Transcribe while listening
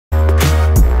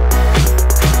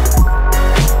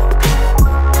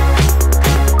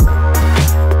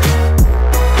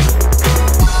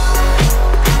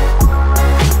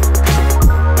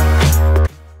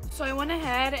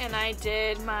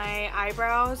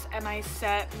brows and I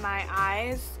set my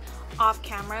eyes off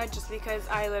camera just because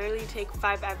I literally take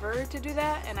forever to do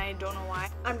that and I don't know why.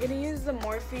 I'm gonna use the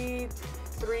Morphe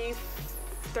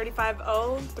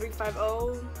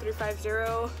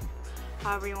 350,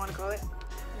 however you want to call it.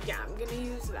 Yeah, I'm gonna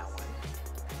use that one.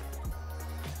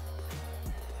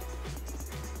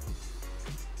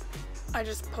 I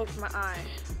just poked my eye.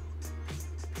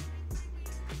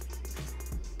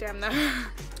 Damn that.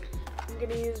 I'm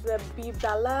gonna use the Be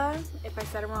Bella. If I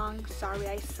said it wrong, sorry,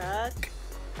 I suck.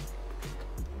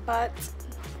 But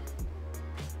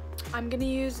I'm gonna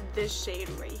use this shade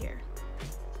right here.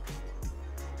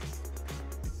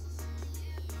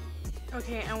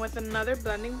 Okay, and with another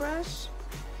blending brush,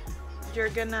 you're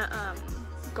gonna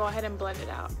go ahead and blend it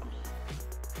out.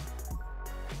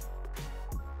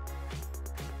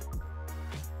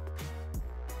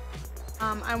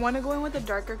 I want to go in with a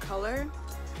darker color.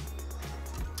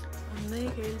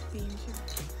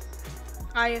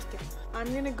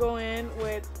 I'm gonna go in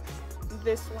with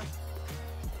this one.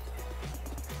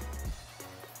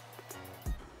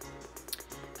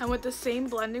 And with the same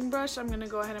blending brush, I'm gonna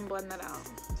go ahead and blend that out.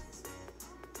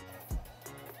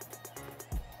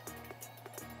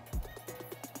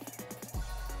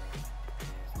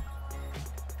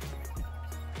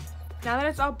 Now that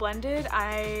it's all blended,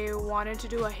 I wanted to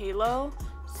do a halo.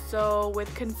 So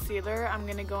with concealer, I'm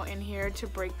gonna go in here to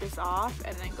break this off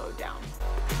and then go down.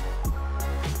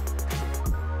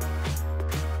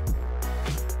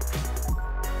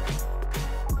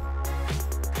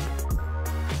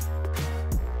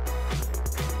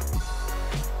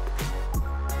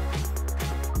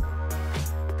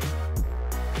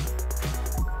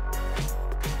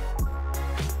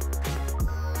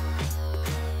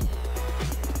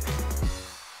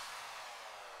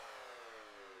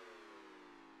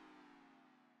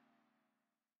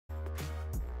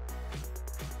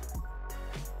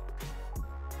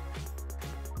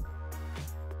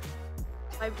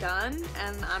 I've done,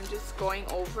 and I'm just going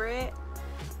over it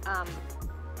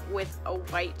with a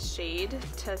white shade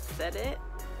to set it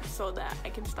so that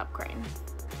I can stop crying.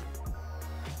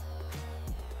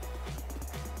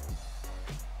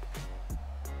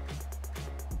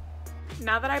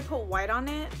 Now that I put white on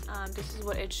it, this is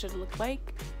what it should look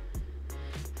like.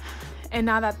 And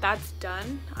now that that's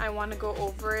done, I want to go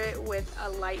over it with a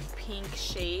light pink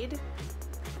shade.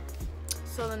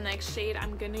 So the next shade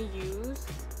I'm gonna use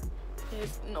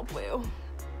is no puedo.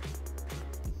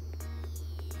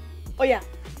 Oh yeah,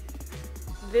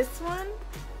 this one.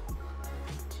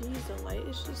 Jeez, the light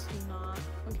is just not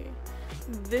okay.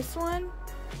 This one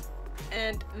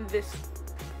and this.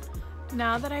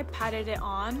 Now that I patted it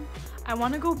on, I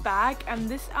want to go back and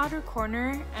this outer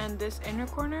corner and this inner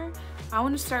corner, I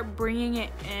want to start bringing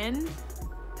it in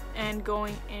and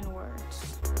going inwards.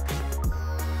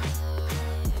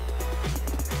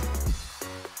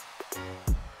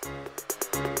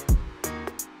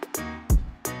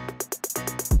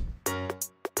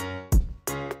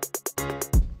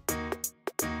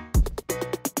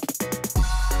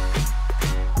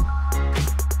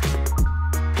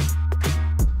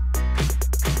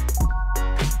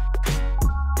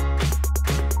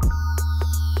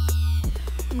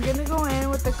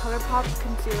 The ColourPop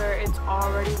concealer, it's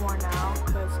already worn out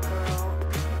because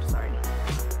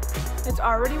it's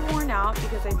already worn out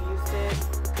because I've used it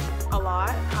a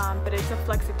lot, but it's a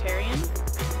flexitarian.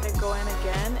 I go in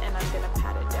again and I'm gonna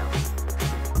pat it down.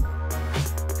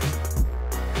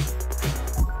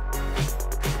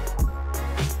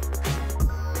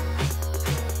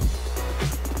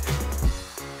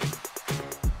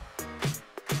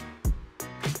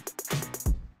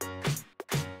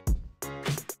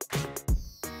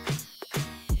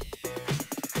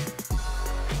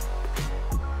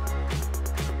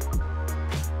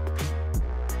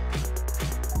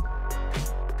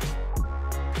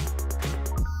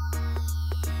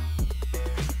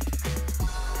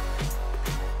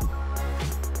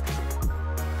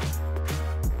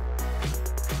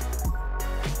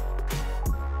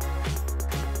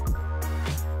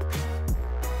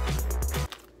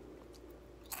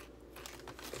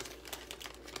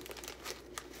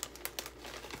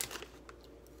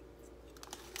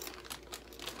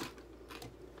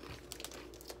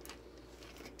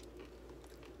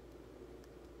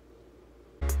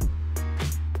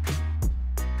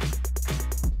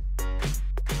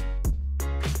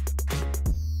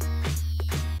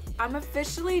 I'm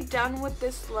officially done with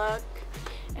this look,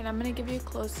 and I'm gonna give you a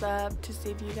close-up to see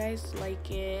if you guys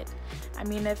like it. I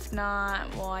mean, if not,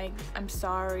 well, I'm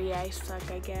sorry, I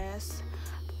suck, I guess.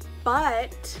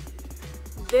 But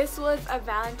this was a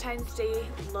Valentine's Day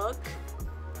look.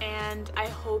 and I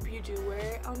hope you do wear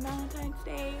it on Valentine's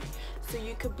Day so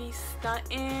you could be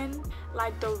stunting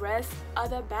like the rest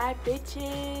of the bad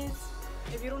bitches.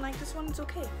 If you don't like this one, it's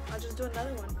okay. I'll just do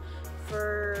another one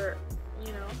for,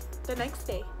 you know, the next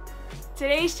day.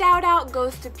 Today's shout out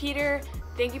goes to Peter.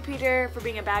 Thank you, Peter, for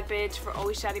being a bad bitch, for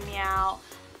always shouting me out.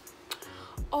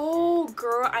 Oh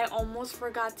girl, I almost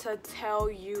forgot to tell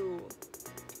you.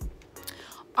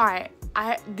 Alright,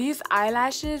 these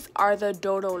eyelashes are the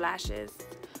Dodo lashes.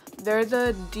 They're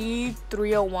the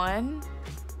D301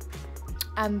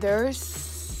 and they're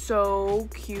so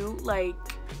cute. Like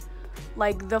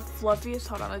the fluffiest.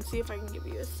 Hold on, let's see if I can give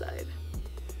you a side.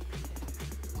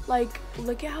 Like,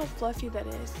 look at how fluffy that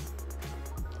is.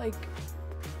 Like,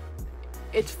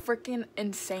 it's freaking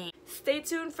insane. Stay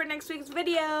tuned for next week's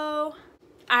video.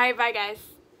 Alright, bye guys.